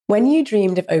When you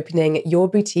dreamed of opening your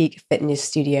boutique fitness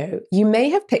studio, you may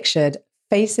have pictured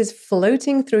faces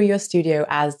floating through your studio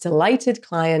as delighted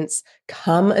clients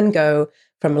come and go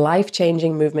from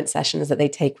life-changing movement sessions that they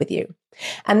take with you.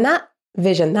 And that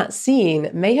vision, that scene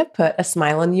may have put a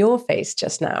smile on your face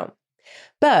just now.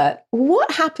 But what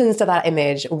happens to that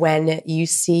image when you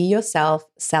see yourself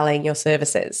selling your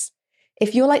services?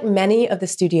 If you're like many of the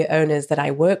studio owners that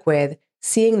I work with,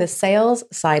 seeing the sales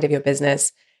side of your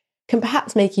business can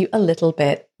perhaps make you a little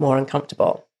bit more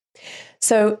uncomfortable.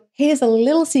 So here's a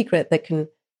little secret that can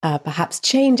perhaps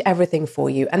change everything for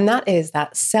you. And that is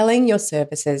that selling your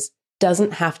services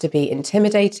doesn't have to be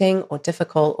intimidating or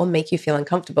difficult or make you feel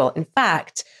uncomfortable. In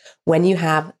fact, when you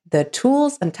have the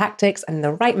tools and tactics and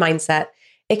the right mindset,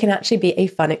 it can actually be a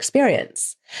fun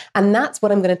experience. And that's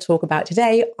what I'm going to talk about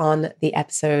today on the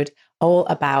episode, all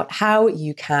about how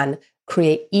you can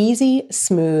create easy,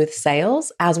 smooth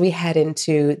sales as we head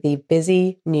into the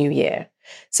busy new year.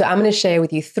 So I'm going to share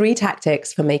with you 3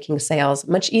 tactics for making sales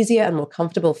much easier and more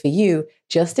comfortable for you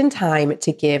just in time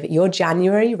to give your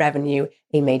January revenue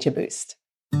a major boost.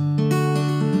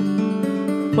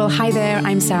 Well, hi there,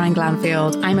 I'm Sarah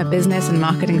Glanfield. I'm a business and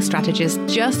marketing strategist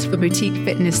just for boutique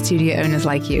fitness studio owners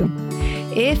like you.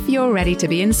 If you're ready to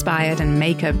be inspired and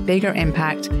make a bigger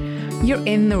impact, you're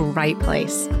in the right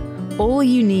place. All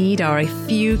you need are a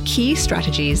few key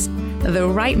strategies, the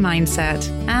right mindset,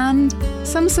 and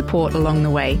some support along the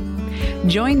way.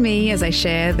 Join me as I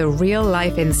share the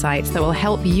real-life insights that will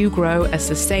help you grow a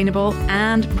sustainable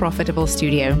and profitable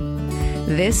studio.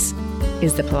 This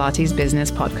is the Pilates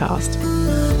Business Podcast.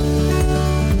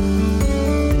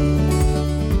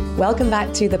 Welcome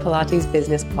back to the Pilates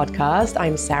Business Podcast.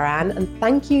 I'm Saran, and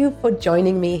thank you for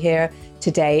joining me here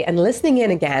today and listening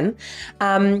in again.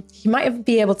 You might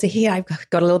be able to hear I've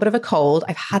got a little bit of a cold.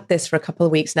 I've had this for a couple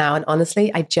of weeks now, and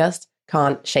honestly, I just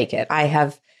can't shake it. I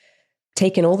have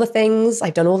taken all the things,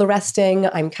 I've done all the resting.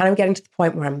 I'm kind of getting to the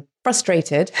point where I'm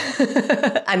frustrated.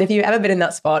 And if you've ever been in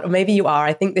that spot, or maybe you are,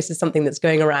 I think this is something that's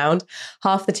going around.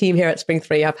 Half the team here at Spring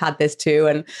 3 have had this too,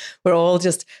 and we're all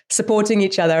just supporting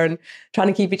each other and trying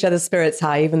to keep each other's spirits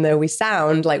high, even though we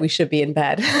sound like we should be in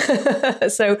bed.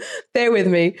 So bear with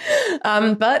me.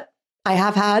 But I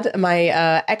have had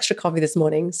my extra coffee this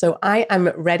morning, so I am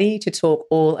ready to talk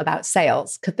all about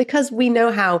sales because we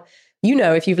know how,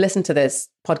 if you've listened to this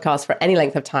podcast for any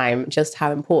length of time, just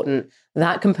how important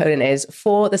that component is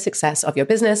for the success of your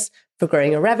business, for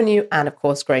growing your revenue, and of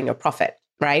course, growing your profit,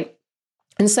 right?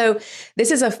 And so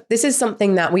this is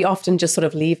something that we often just sort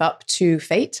of leave up to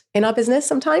fate in our business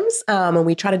sometimes. And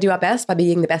we try to do our best by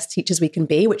being the best teachers we can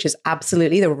be, which is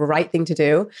absolutely the right thing to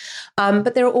do.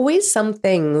 But there are always some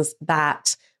things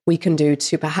that we can do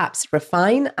to perhaps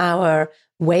refine our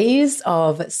ways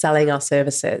of selling our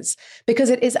services, because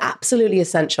it is absolutely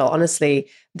essential, honestly,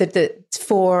 that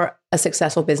for a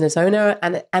successful business owner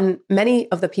and many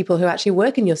of the people who actually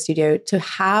work in your studio to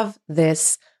have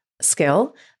this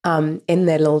skill in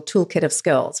their little toolkit of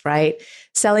skills, right?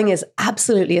 Selling is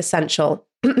absolutely essential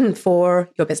for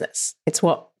your business. It's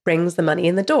what brings the money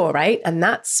in the door, right? And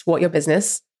that's what your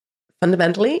business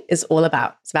fundamentally is all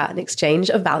about. It's about an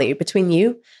exchange of value between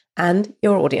you and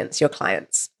your audience, your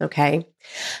clients, okay?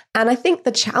 And I think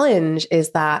the challenge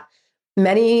is that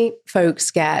many folks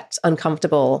get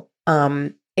uncomfortable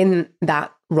in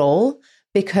that role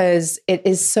because it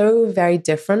is so very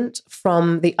different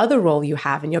from the other role you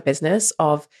have in your business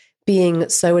of being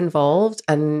so involved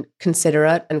and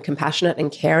considerate and compassionate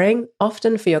and caring,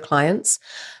 often for your clients.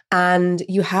 And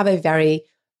you have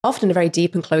often a very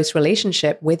deep and close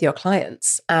relationship with your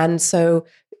clients. And so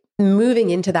moving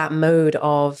into that mode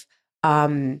of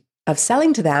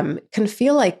selling to them can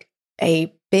feel like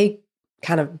a big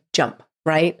kind of jump,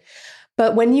 right?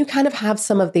 But when you kind of have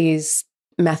some of these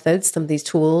methods, some of these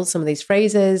tools, some of these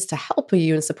phrases to help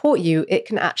you and support you, it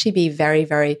can actually be feel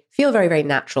very, very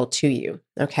natural to you,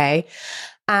 okay?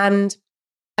 And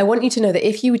I want you to know that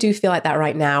if you do feel like that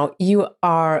right now, you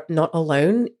are not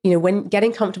alone. When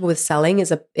getting comfortable with selling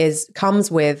comes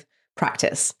with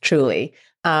practice, truly.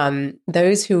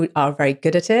 Those who are very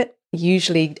good at it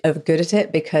usually are good at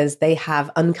it because they have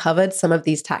uncovered some of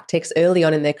these tactics early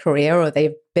on in their career, or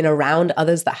they've been around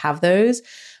others that have those.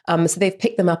 So they've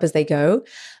picked them up as they go.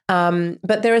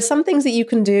 But there are some things that you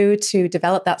can do to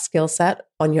develop that skill set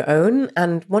on your own.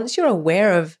 And once you're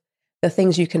aware of the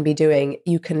things you can be doing,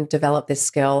 you can develop this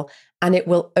skill, and it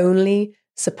will only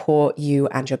support you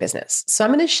and your business. So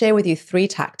I'm going to share with you 3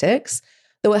 tactics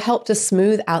that will help to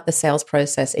smooth out the sales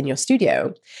process in your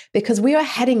studio, because we are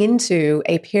heading into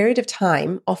a period of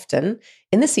time, often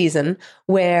in the season,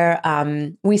 where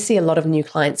we see a lot of new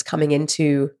clients coming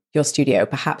into your studio,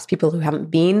 perhaps people who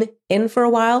haven't been in for a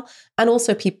while, and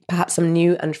also perhaps some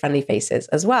new and friendly faces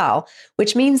as well,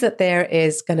 which means that there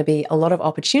is going to be a lot of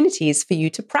opportunities for you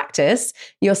to practice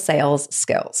your sales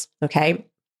skills, okay?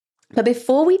 But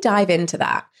before we dive into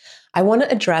that, I want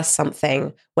to address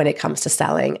something when it comes to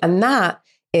selling, and that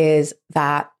is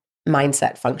that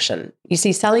mindset function. You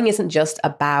see, selling isn't just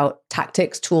about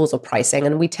tactics, tools, or pricing,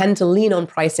 and we tend to lean on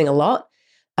pricing a lot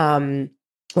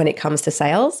when it comes to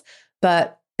sales,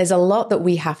 but there's a lot that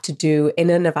we have to do in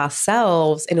and of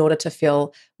ourselves in order to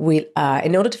feel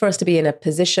in order for us to be in a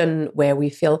position where we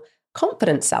feel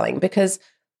confident selling, because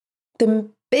the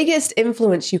biggest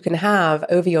influence you can have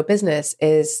over your business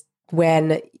is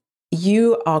when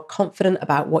you are confident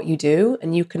about what you do,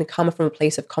 and you can come from a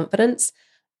place of confidence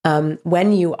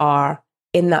when you are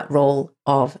in that role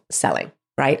of selling,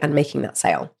 right? And making that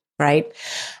sale, right?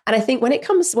 And I think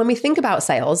when we think about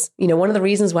sales, one of the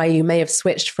reasons why you may have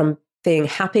switched from being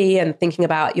happy and thinking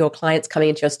about your clients coming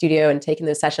into your studio and taking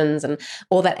those sessions and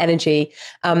all that energy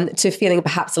to feeling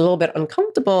perhaps a little bit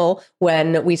uncomfortable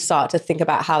when we start to think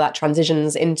about how that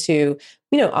transitions into,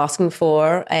 asking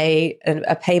for a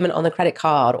payment on the credit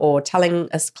card or telling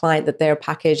a client that their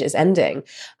package is ending.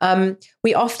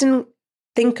 We often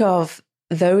think of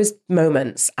those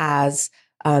moments as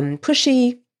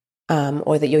pushy,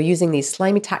 or that you're using these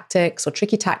slimy tactics or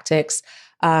tricky tactics,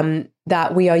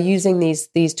 that we are using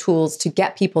these tools to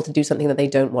get people to do something that they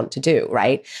don't want to do,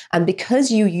 right? And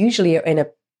because you usually are in a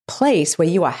place where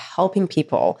you are helping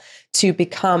people to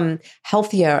become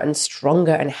healthier and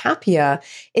stronger and happier,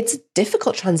 it's a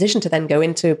difficult transition to then go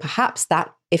into perhaps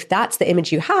that, if that's the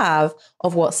image you have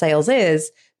of what sales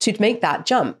is, to make that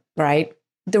jump, right?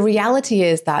 The reality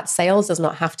is that sales does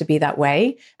not have to be that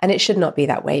way, and it should not be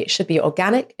that way. It should be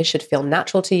organic. It should feel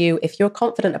natural to you if you're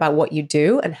confident about what you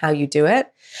do and how you do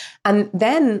it. And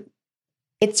then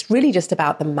it's really just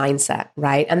about the mindset,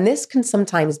 right? And this can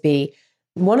sometimes be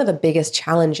one of the biggest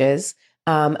challenges,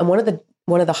 and one of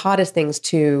the hardest things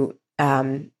to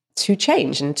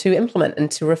change and to implement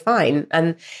and to refine.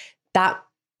 And that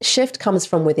shift comes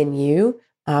from within you.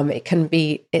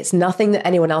 It's nothing that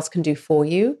anyone else can do for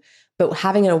you. But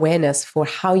having an awareness for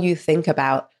how you think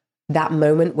about that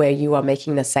moment where you are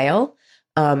making the sale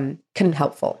can be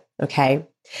helpful, okay?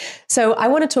 So I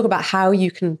want to talk about how you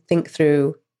can think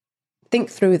through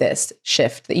this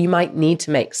shift that you might need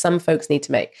to make, some folks need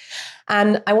to make.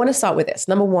 And I want to start with this.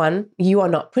 Number one, you are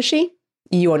not pushy,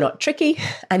 you are not tricky,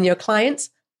 and your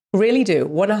clients really do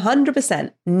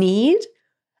 100% need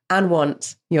and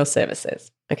want your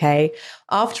services, okay?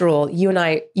 After all, you and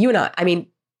I,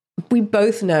 we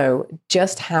both know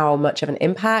just how much of an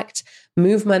impact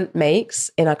movement makes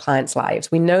in our clients'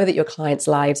 lives. We know that your clients'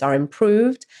 lives are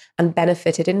improved and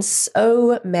benefited in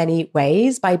so many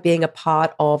ways by being a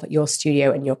part of your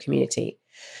studio and your community.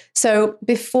 So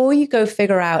before you go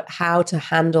figure out how to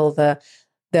handle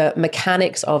the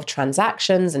mechanics of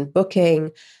transactions and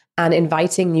booking and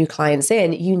inviting new clients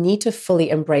in, you need to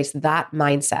fully embrace that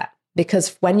mindset,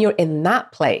 because when you're in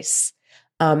that place,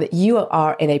 you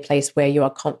are in a place where you are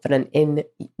confident in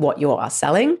what you are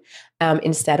selling,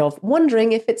 instead of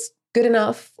wondering if it's good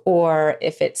enough or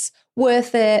if it's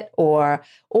worth it, or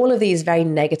all of these very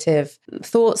negative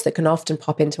thoughts that can often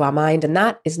pop into our mind. And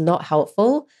that is not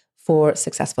helpful for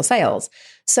successful sales.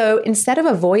 So instead of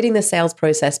avoiding the sales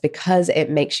process because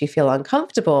it makes you feel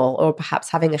uncomfortable, or perhaps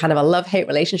having a kind of a love-hate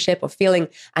relationship or feeling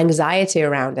anxiety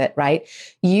around it, right?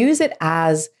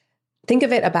 Think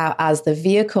of it as the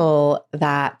vehicle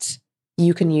that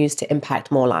you can use to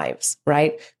impact more lives,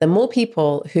 right? The more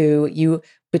people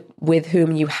with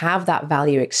whom you have that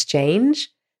value exchange,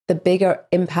 the bigger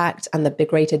impact and the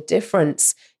greater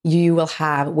difference you will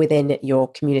have within your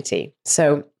community.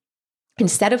 So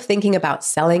instead of thinking about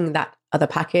selling that other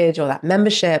package or that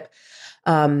membership,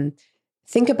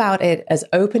 think about it as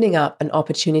opening up an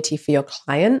opportunity for your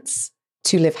clients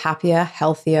to live happier,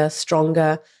 healthier,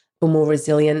 stronger, or more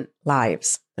resilient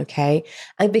lives, okay?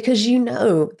 And because you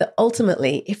know that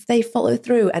ultimately, if they follow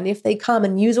through and if they come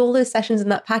and use all those sessions in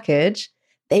that package,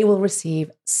 they will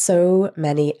receive so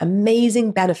many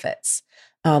amazing benefits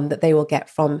that they will get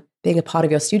from being a part of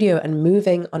your studio and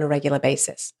moving on a regular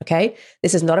basis, okay?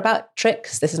 This is not about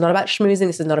tricks. This is not about schmoozing.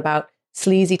 This is not about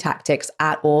sleazy tactics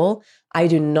at all. I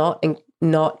do not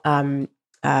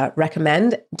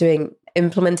recommend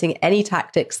implementing any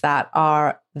tactics that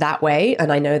are that way.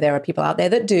 And I know there are people out there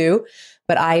that do,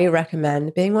 but I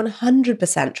recommend being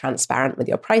 100% transparent with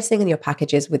your pricing and your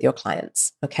packages with your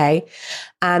clients. Okay.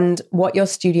 And what your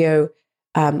studio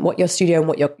and what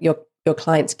your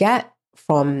clients get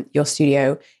from your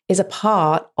studio is a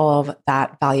part of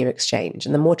that value exchange.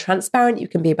 And the more transparent you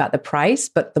can be about the price,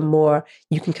 but the more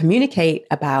you can communicate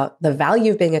about the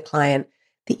value of being a client,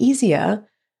 the easier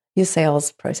your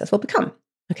sales process will become.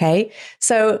 Okay.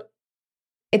 So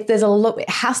it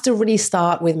has to really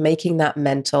start with making that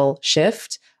mental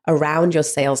shift around your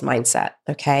sales mindset.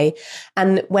 Okay.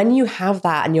 And when you have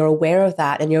that and you're aware of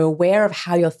that and you're aware of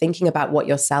how you're thinking about what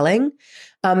you're selling,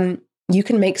 you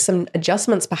can make some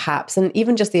adjustments perhaps, and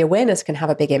even just the awareness can have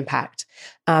a big impact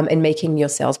in making your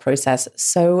sales process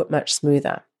so much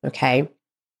smoother. Okay.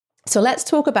 So let's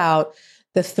talk about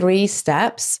the 3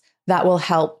 steps that will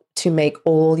help to make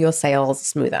all your sales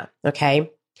smoother.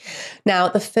 Okay. Now,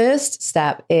 the first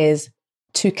step is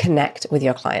to connect with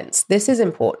your clients. This is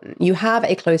important. You have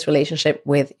a close relationship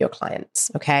with your clients,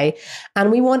 okay?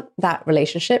 And we want that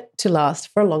relationship to last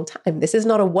for a long time. This is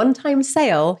not a one-time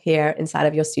sale here inside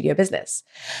of your studio business.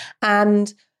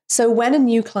 And so when a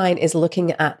new client is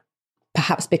looking at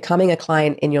perhaps becoming a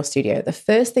client in your studio, the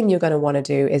first thing you're going to want to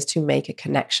do is to make a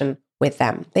connection with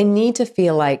them. They need to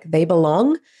feel like they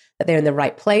belong, that they're in the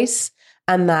right place,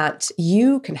 and that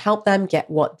you can help them get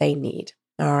what they need,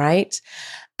 all right?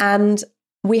 And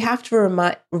we have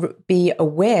to be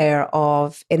aware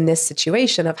of, in this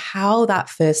situation, of how that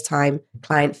first-time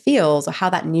client feels or how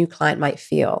that new client might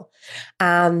feel.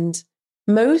 And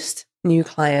most new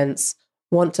clients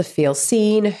want to feel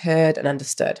seen, heard, and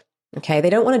understood. Okay, they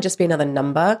don't want to just be another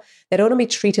number. They don't want to be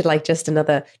treated like just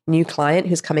another new client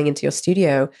who's coming into your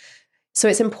studio. So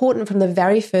it's important from the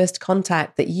very first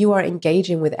contact that you are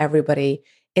engaging with everybody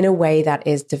in a way that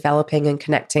is developing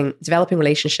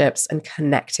relationships and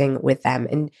connecting with them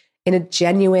in a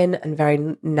genuine and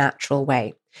very natural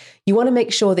way. You want to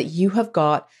make sure that you have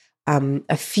got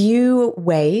a few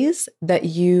ways that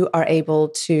you are able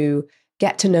to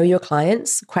get to know your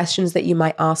clients, questions that you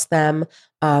might ask them,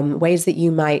 ways that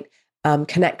you might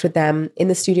connect with them in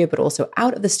the studio, but also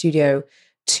out of the studio,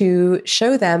 to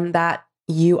show them that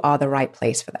you are the right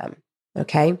place for them.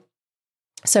 Okay.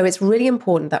 So it's really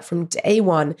important that from day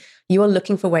one, you are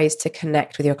looking for ways to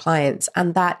connect with your clients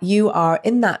and that you are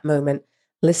in that moment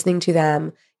listening to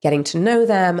them, getting to know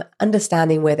them,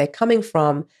 understanding where they're coming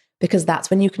from, because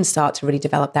that's when you can start to really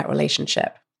develop that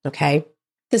relationship. Okay.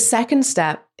 The second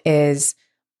step is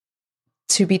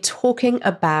to be talking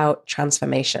about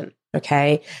transformation.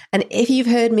 Okay. And if you've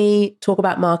heard me talk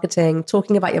about marketing,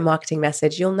 talking about your marketing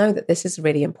message, you'll know that this is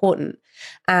really important.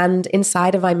 And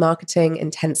inside of my marketing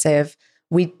intensive,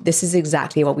 this is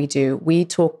exactly what we do.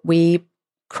 We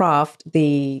craft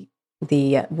the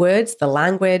words, the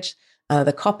language,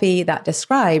 the copy that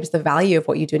describes the value of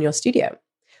what you do in your studio.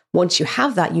 Once you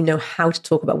have that, you know how to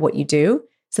talk about what you do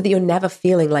so that you're never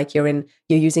feeling like you're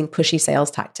using pushy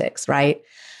sales tactics, right?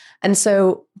 And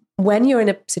so when you're in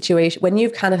a situation, when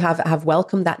you've kind of have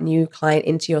welcomed that new client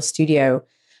into your studio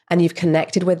and you've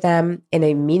connected with them in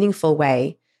a meaningful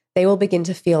way, they will begin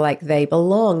to feel like they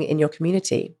belong in your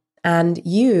community. And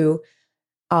you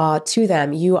are to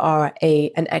them, you are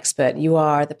an expert. You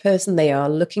are the person they are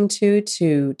looking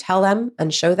to tell them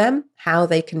and show them how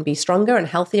they can be stronger and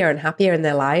healthier and happier in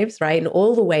their lives, right? In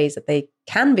all the ways that they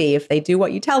can be if they do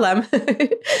what you tell them.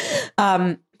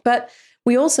 But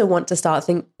we also want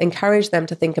to encourage them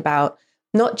to think about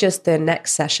not just the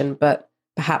next session, but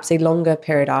perhaps a longer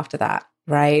period after that,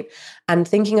 right? And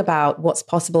thinking about what's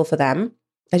possible for them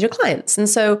as your clients. And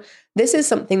so this is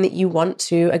something that you want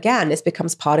to, again, this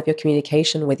becomes part of your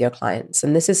communication with your clients.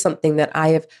 And this is something that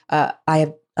I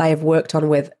have worked on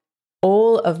with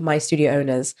all of my studio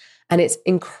owners, and it's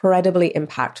incredibly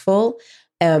impactful.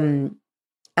 And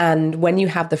when you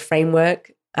have the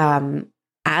framework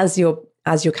as your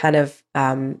kind of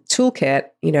toolkit,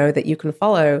 that you can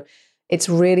follow, it's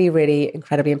really, really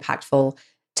incredibly impactful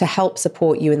to help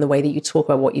support you in the way that you talk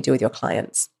about what you do with your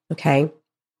clients. Okay.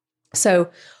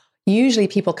 So usually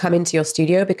people come into your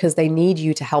studio because they need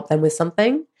you to help them with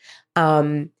something.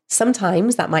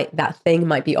 Sometimes that thing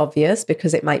might be obvious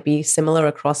because it might be similar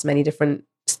across many different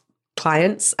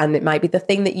clients, and it might be the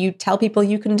thing that you tell people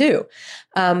you can do.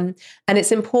 And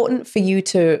it's important for you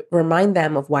to remind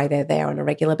them of why they're there on a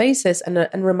regular basis,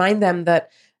 and remind them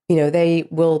that, they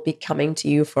will be coming to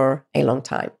you for a long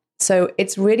time. So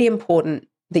it's really important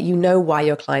that you know why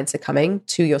your clients are coming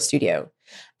to your studio.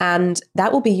 And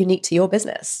that will be unique to your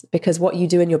business, because what you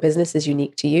do in your business is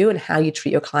unique to you, and how you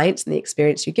treat your clients and the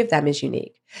experience you give them is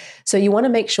unique. So you want to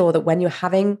make sure that when you're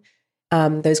having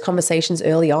those conversations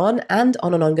early on and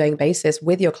on an ongoing basis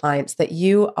with your clients, that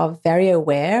you are very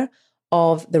aware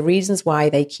of the reasons why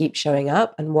they keep showing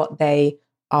up and what they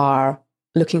are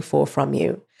looking for from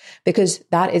you, because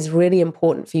that is really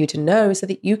important for you to know so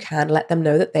that you can let them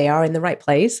know that they are in the right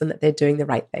place and that they're doing the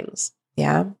right things.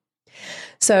 Yeah.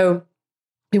 So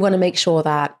we want to make sure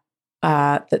that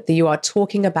that you are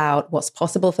talking about what's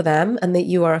possible for them, and that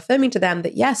you are affirming to them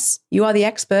that, yes, you are the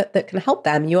expert that can help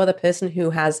them. You are the person who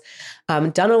has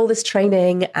done all this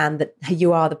training, and that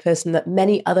you are the person that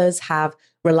many others have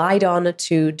relied on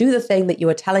to do the thing that you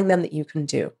are telling them that you can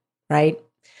do, right?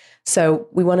 So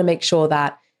we want to make sure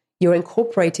that you're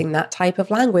incorporating that type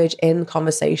of language in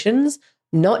conversations,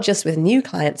 not just with new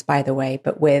clients, by the way,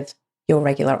 but with your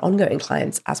regular ongoing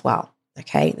clients as well.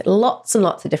 Okay, lots and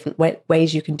lots of different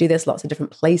ways you can do this, lots of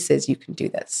different places you can do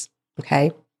this.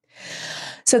 Okay,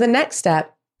 so the next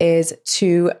step is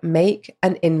to make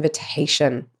an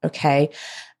invitation. Okay,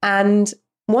 and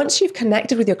once you've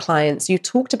connected with your clients, you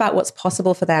talked about what's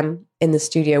possible for them in the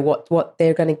studio, what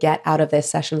they're going to get out of their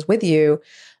sessions with you.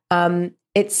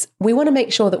 We want to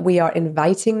make sure that we are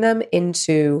inviting them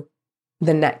into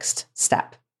the next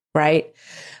step, right?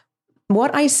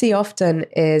 What I see often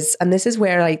is, and this is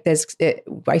where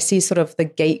I see sort of the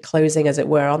gate closing, as it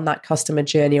were, on that customer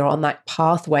journey or on that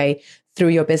pathway through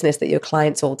your business that your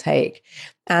clients all take.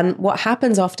 And what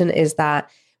happens often is that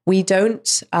we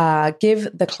don't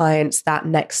give the clients that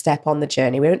next step on the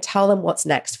journey. We don't tell them what's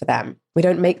next for them. We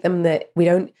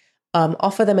don't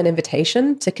offer them an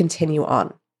invitation to continue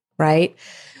on, right?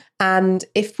 And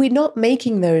if we're not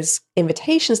making those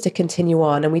invitations to continue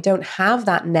on, and we don't have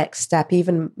that next step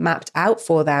even mapped out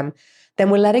for them,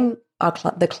 then we're letting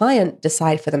the client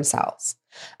decide for themselves.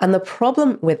 And the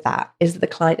problem with that is that the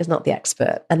client is not the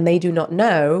expert, and they do not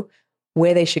know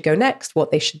where they should go next, what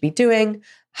they should be doing,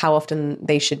 how often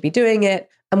they should be doing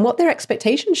it, and what their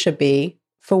expectations should be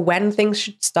for when things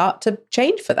should start to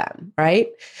change for them, right?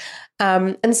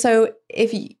 And so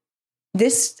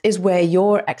this is where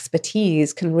your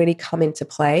expertise can really come into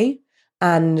play,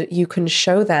 and you can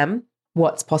show them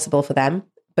what's possible for them,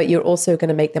 but you're also going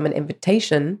to make them an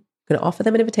invitation, going to offer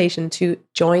them an invitation to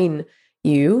join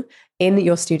you in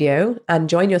your studio and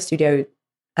join your studio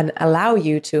and allow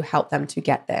you to help them to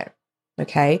get there.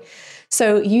 Okay.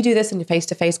 So you do this in your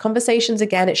face-to-face conversations.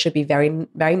 Again, it should be very,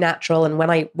 very natural. And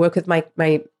when I work with my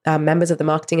members of the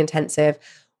Marketing Intensive,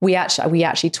 we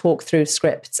actually talk through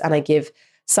scripts, and I give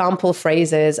sample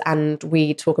phrases, and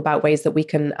we talk about ways that we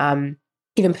can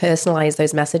even personalize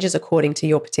those messages according to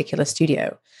your particular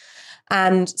studio.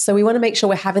 And so we want to make sure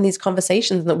we're having these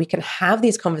conversations, and that we can have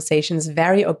these conversations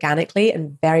very organically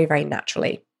and very, very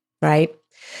naturally, right?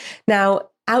 Now,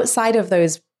 outside of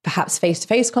those perhaps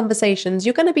face-to-face conversations,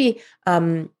 you're going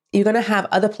to have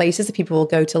other places that people will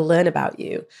go to learn about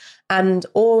you,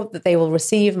 or that they will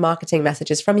receive marketing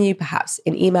messages from you, perhaps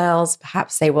in emails,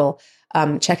 perhaps they will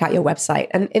check out your website.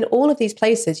 And in all of these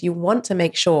places, you want to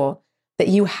make sure that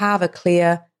you have a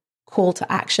clear call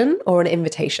to action or an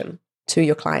invitation to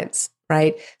your clients,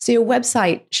 right? So your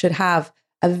website should have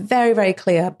a very, very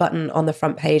clear button on the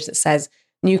front page that says,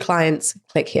 new clients,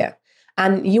 click here.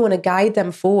 And you want to guide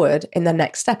them forward in the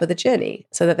next step of the journey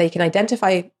so that they can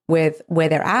identify with where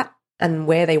they're at and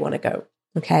where they want to go.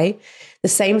 Okay. The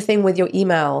same thing with your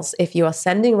emails. If you are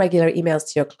sending regular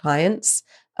emails to your clients,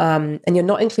 and you're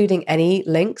not including any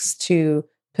links to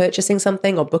purchasing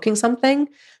something or booking something,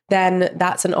 then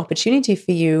that's an opportunity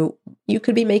for you. You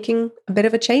could be making a bit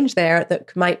of a change there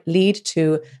that might lead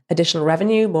to additional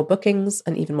revenue, more bookings,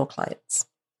 and even more clients.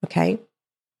 Okay.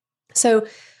 So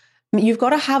you've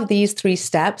got to have these 3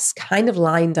 steps kind of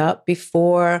lined up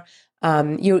before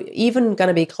you're even going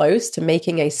to be close to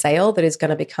making a sale that is going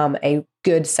to become a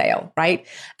good sale, right?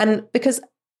 And because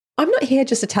I'm not here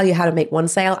just to tell you how to make one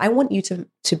sale. I want you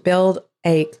to build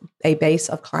a base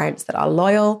of clients that are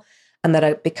loyal and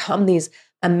that become these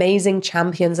amazing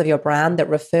champions of your brand that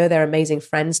refer their amazing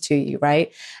friends to you,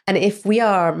 right? And if we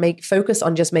are focused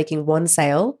on just making one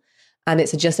sale and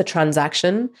it's just a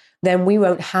transaction, then we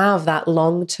won't have that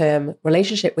long-term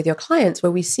relationship with your clients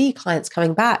where we see clients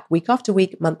coming back week after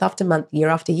week, month after month, year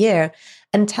after year,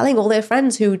 and telling all their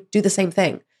friends who do the same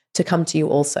thing to come to you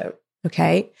also,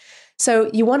 okay?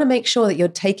 So you want to make sure that you're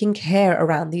taking care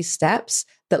around these steps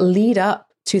that lead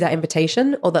up to that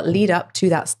invitation or that lead up to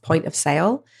that point of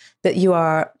sale, that you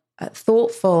are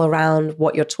thoughtful around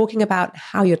what you're talking about,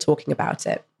 how you're talking about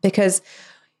it, because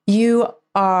you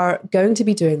are going to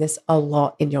be doing this a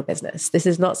lot in your business. This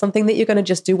is not something that you're going to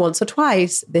just do once or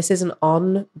twice. This is an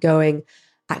ongoing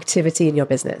activity in your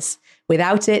business.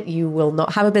 Without it, you will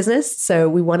not have a business. So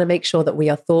we want to make sure that we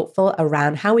are thoughtful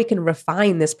around how we can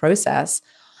refine this process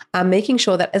and making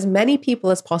sure that as many people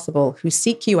as possible who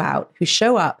seek you out, who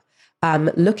show up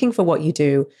looking for what you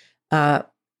do,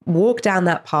 walk down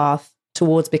that path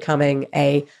towards becoming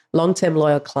a long-term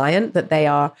loyal client, that they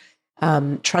are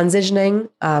transitioning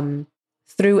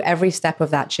through every step of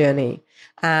that journey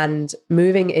and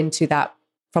moving into that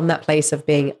from that place of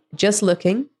being just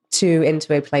looking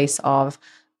into a place of,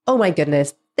 oh my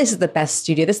goodness, this is the best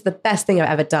studio. This is the best thing I've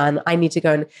ever done. I need to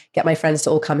go and get my friends to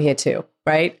all come here too,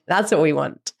 right? That's what we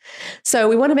want. So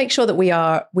we want to make sure that we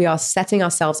are setting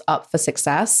ourselves up for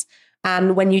success.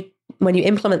 And when you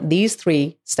implement these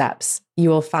 3 steps, you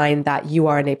will find that you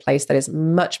are in a place that is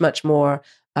much, much more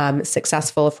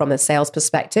successful from a sales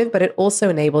perspective, but it also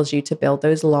enables you to build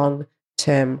those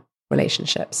long-term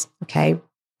relationships. Okay.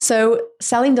 So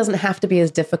selling doesn't have to be as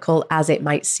difficult as it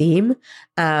might seem.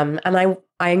 And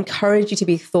I encourage you to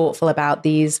be thoughtful about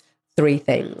these 3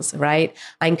 things, right?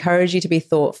 I encourage you to be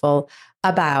thoughtful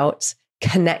about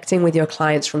connecting with your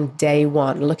clients from day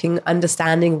one,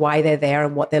 understanding why they're there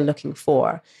and what they're looking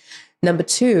for. Number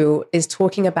 2 is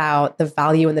talking about the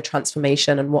value and the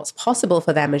transformation and what's possible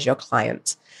for them as your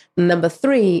client. Number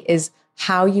 3 is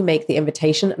how you make the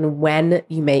invitation and when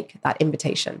you make that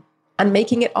invitation, and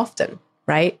making it often,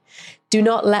 right? Do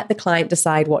not let the client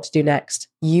decide what to do next.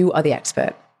 You are the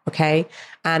expert, okay?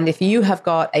 And if you have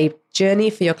got a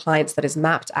journey for your clients that is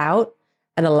mapped out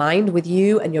and aligned with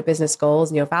you and your business goals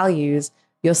and your values,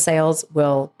 your sales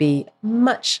will be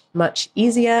much, much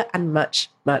easier and much,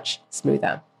 much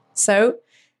smoother. So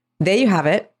there you have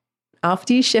it.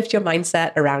 After you shift your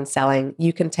mindset around selling,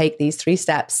 you can take these 3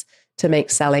 steps to make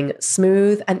selling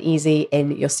smooth and easy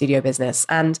in your studio business.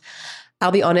 And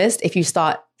I'll be honest, if you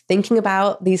start thinking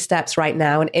about these steps right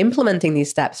now and implementing these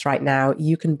steps right now,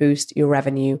 you can boost your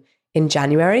revenue in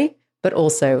January, but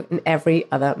also in every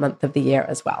other month of the year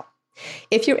as well.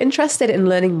 If you're interested in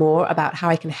learning more about how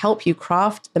I can help you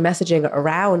craft the messaging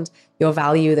around your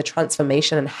value, the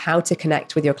transformation, and how to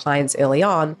connect with your clients early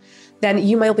on, then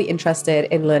you might be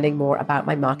interested in learning more about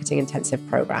my marketing intensive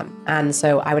program. And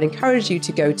so I would encourage you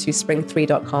to go to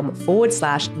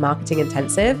spring3.com/marketing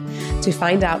intensive to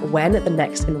find out when the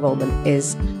next enrollment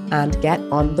is and get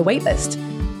on the waitlist.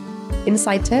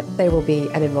 Inside tip, there will be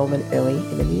an enrollment early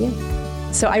in the new year.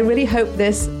 So I really hope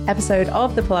this episode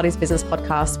of the Pilates Business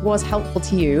Podcast was helpful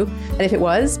to you. And if it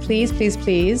was, please, please,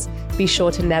 please be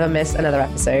sure to never miss another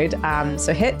episode.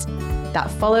 So hit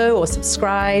that follow or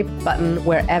subscribe button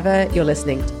wherever you're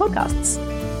listening to podcasts.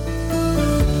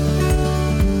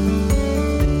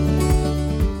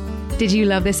 Did you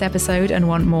love this episode and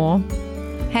want more?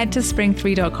 Head to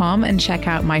spring3.com and check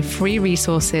out my free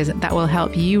resources that will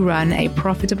help you run a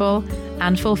profitable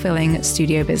and fulfilling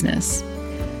studio business.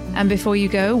 And before you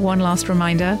go, one last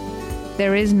reminder,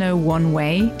 there is no one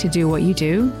way to do what you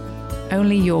do,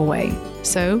 only your way.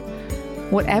 So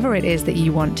whatever it is that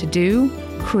you want to do,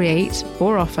 create,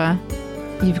 or offer,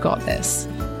 you've got this.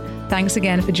 Thanks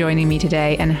again for joining me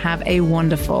today and have a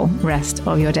wonderful rest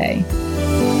of your day.